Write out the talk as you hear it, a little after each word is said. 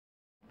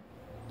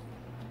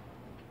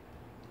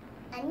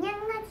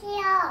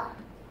안녕하세요.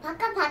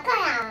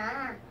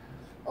 바카바카야.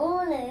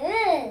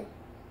 오늘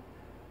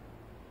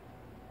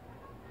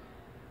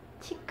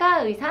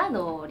치과의사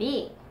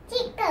놀이.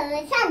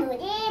 치과의사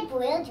놀이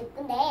보여줄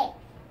건데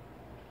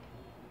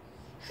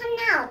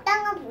하나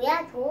어떤 거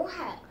보여줘?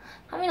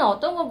 하민아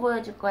어떤 거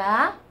보여줄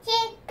거야?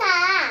 치과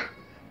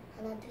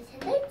하나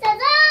둘셋넷 짜잔!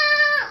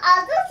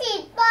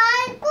 아저씨 이빨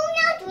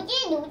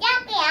꾸며주지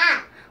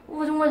노작이야.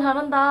 오 정말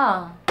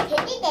잘한다.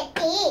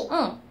 됐지?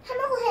 응.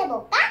 한번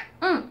해볼까?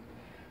 응.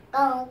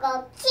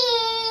 껌껌치.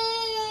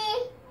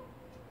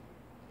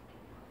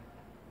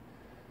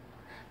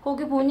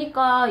 거기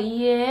보니까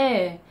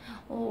이에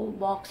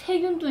막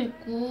세균도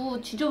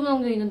있고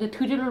지저분한 게 있는데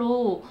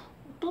드릴로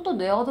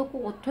뜯어내야 될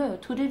것 같아.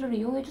 드릴을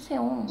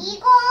이용해주세요.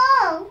 이거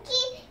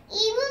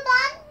이불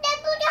반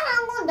예쁘게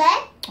한 건데?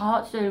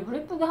 아 진짜 일부러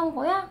예쁘게 한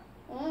거야?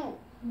 응.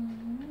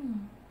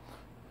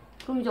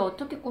 그럼 이제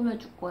어떻게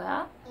꾸며줄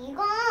거야?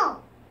 이거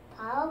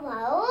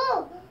바로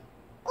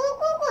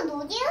꾹꾹꾹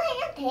노지를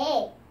해야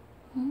돼.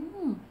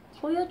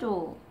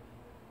 보여줘.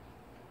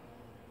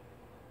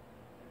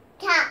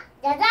 자,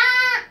 짜잔!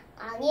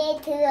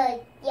 안에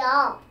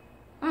들어있죠.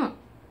 응.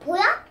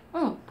 보여?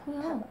 응,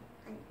 보여.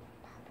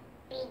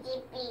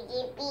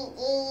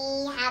 삐지삐지삐지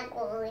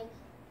하고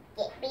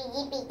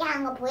삐지삐지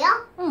한 거 보여?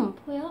 응,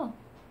 보여.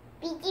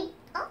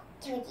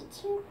 저기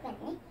친구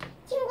같네.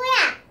 친구야,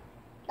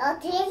 너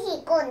드레스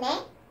입고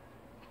오네?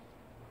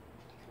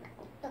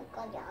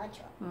 어떡하지?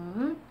 아주.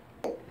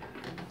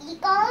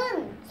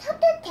 이건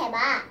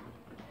서툴지만.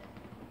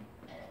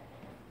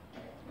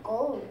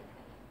 이거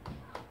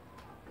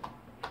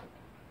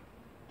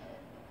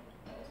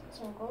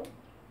친구.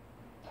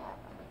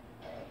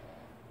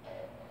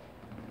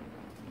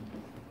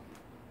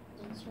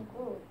 이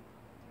친구.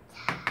 자,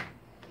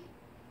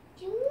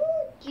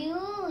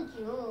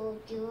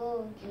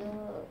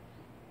 쭈쭈쭈쭈쭈.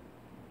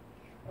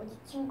 어디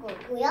친구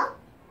보여?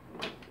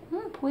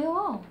 응,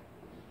 보여.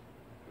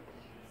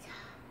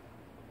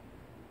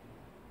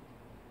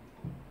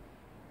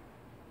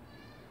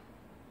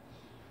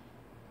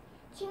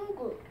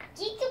 친구,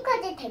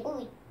 찌쭈까지 되고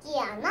있지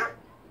않아?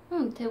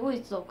 응, 되고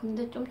있어.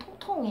 근데 좀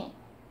통통해.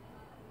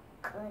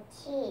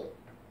 그렇지.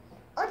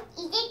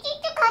 이제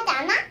찌쭈하지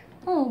않아?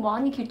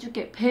 많이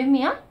길쭉해.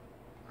 뱀이야?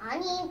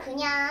 아니,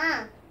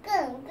 그냥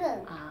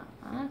끙끙.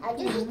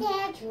 아저씨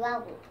태야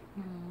주라고.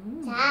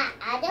 자,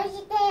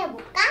 아저씨 태야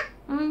볼까?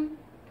 응.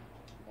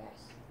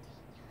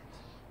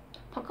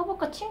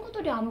 바카바카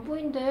친구들이 안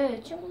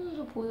보인대.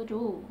 친구들도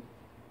보여줘.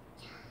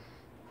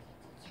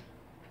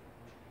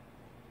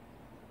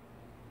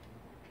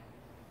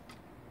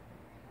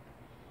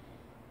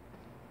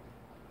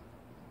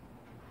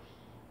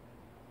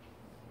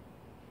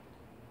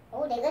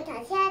 내가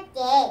다시 할게.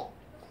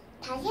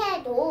 다시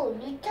해도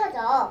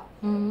미쳐져.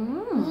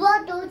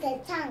 누워도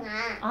괜찮아.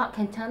 아,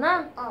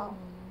 괜찮아?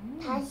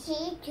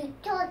 다시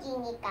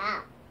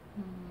뒤쳐지니까.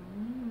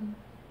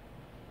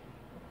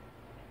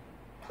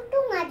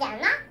 통통하지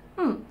않아?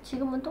 응,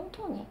 지금은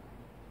통통해.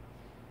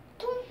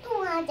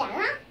 통통하지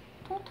않아?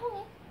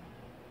 통통해.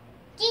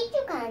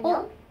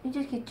 찌쭈하냐?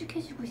 이제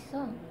길쭉해지고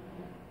있어.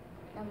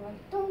 너무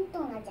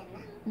통통하지 않아?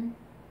 응.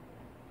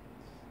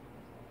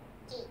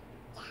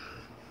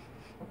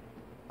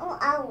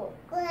 아우,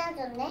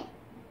 끊어졌네.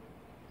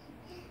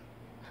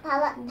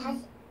 봐봐,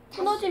 다시.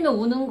 끊어지면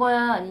우는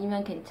거야?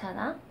 아니면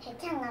괜찮아?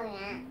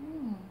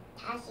 괜찮으면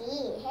다시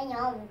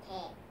해놓으면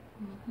돼.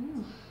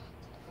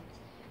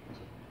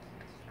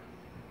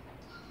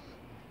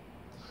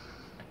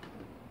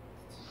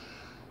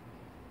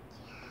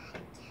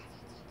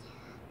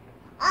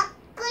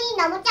 끈이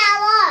너무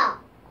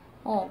작아.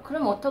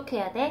 그럼 어떻게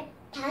해야 돼?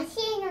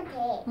 다시 해도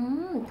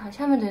돼.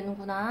 다시 하면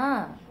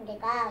되는구나.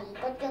 내가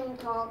이것 좀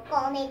더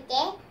꺼낼게.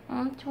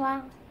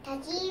 좋아.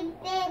 다시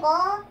빼고,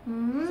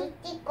 다시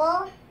찢고,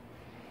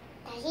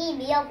 다시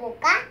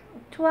밀어볼까?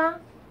 좋아.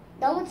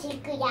 너무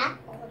질그야.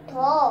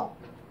 더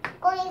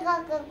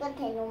꼬리가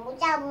끝에 너무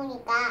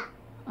짧으니까.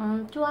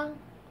 좋아.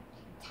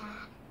 자,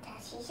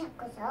 다시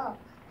섞어서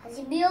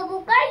다시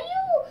밀어볼까요?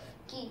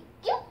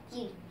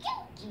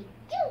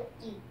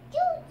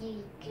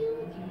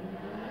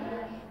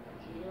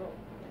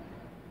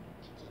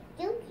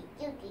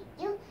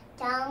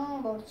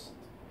 장모씨.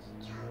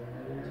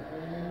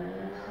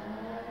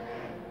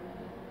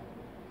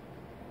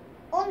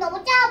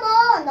 너무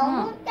짧아.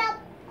 너무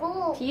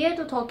짧고.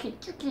 뒤에도 더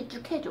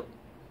길쭉 해줘.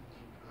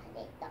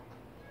 됐다.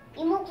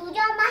 이모 구조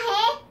한번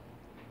해.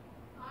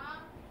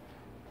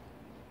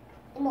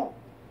 이모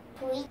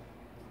보이?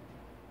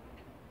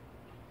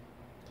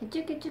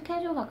 길쭉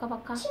해줘,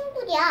 바카바카.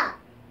 친구야.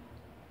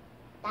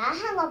 나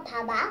한 거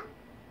봐봐.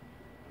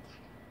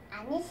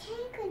 안에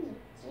색은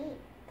있지.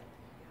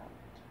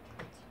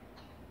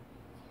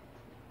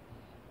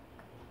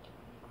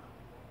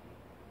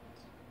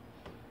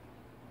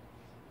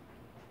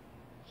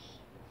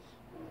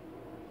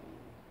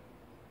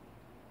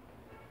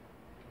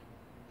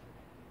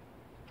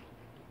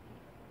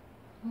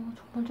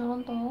 정말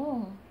잘한다.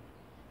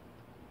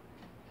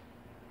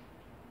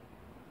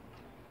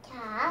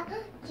 자,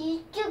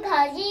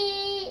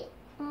 뒤쪽까지.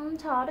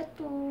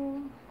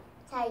 잘했어.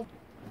 자,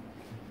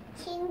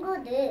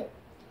 친구들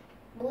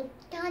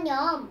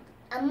못하면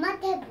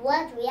엄마한테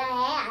도와줘야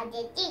해.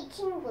 알겠지,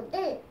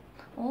 친구들?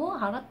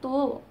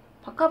 알았어.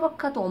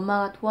 바카바카도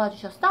엄마가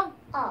도와주셨어?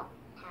 봐봐.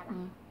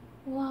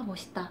 우와,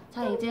 멋있다.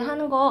 자, 이제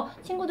하는 거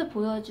친구들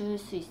보여줄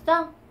수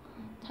있어?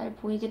 잘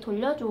보이게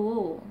돌려줘.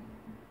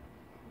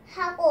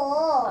 하고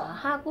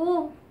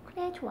하고?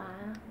 그래, 좋아.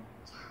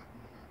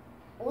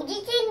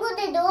 우리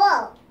친구들도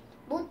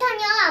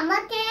못하면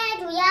엄마한테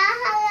해줘야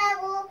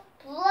하라고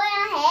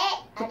불러야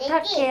해. 알겠지?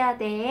 부탁해야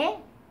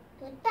돼.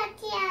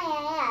 부탁해야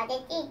해.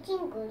 알겠지,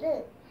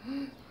 친구들?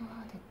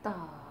 와,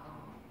 됐다.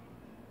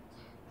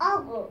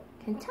 어구.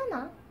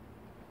 괜찮아.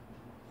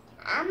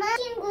 아마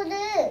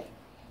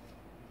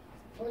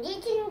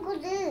우리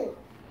친구들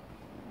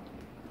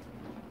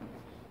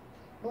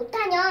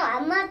못하면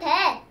엄마한테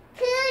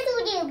큰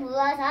소리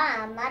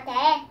불러서 엄마한테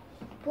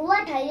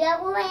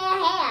도와달라고 해야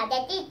해.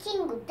 알겠지,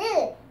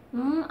 친구들?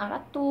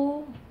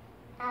 알았어.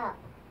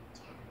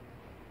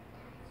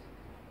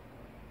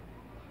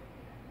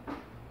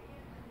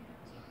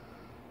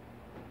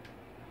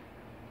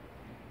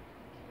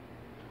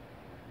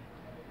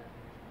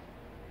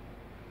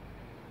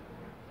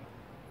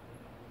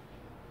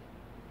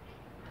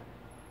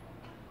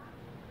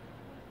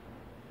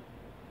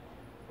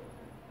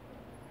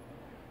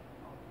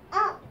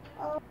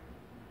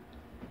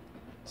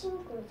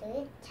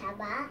 친구들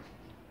잡아.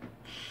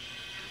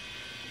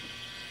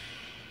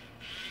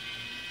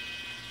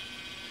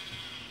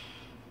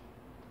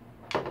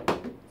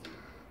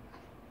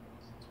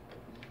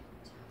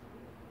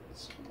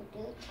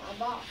 친구들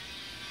잡아.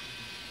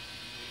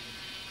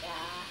 자,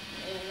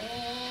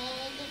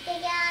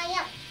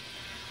 기다려요.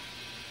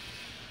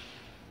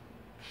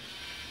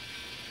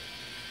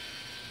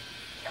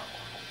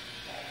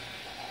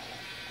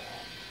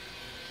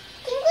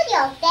 친구들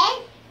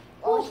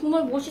어때?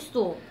 정말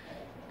멋있어.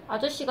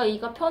 아저씨가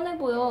이가 편해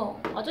보여.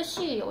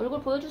 아저씨,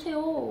 얼굴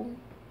보여주세요.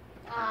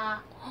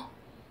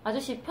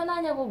 아저씨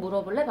편하냐고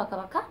물어볼래,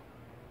 바카바카?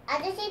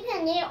 아저씨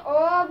편해?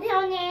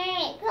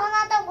 편해.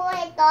 편하다고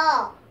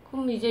했어.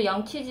 그럼 이제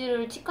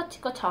양치질을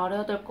치카치카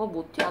잘해야 될까,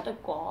 못해야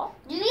될까?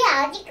 유리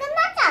아직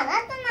끝나지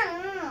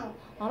않았잖아.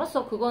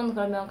 알았어, 그건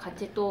그러면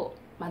같이 또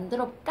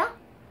만들어 볼까?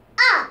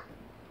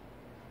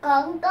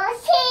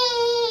 건거시.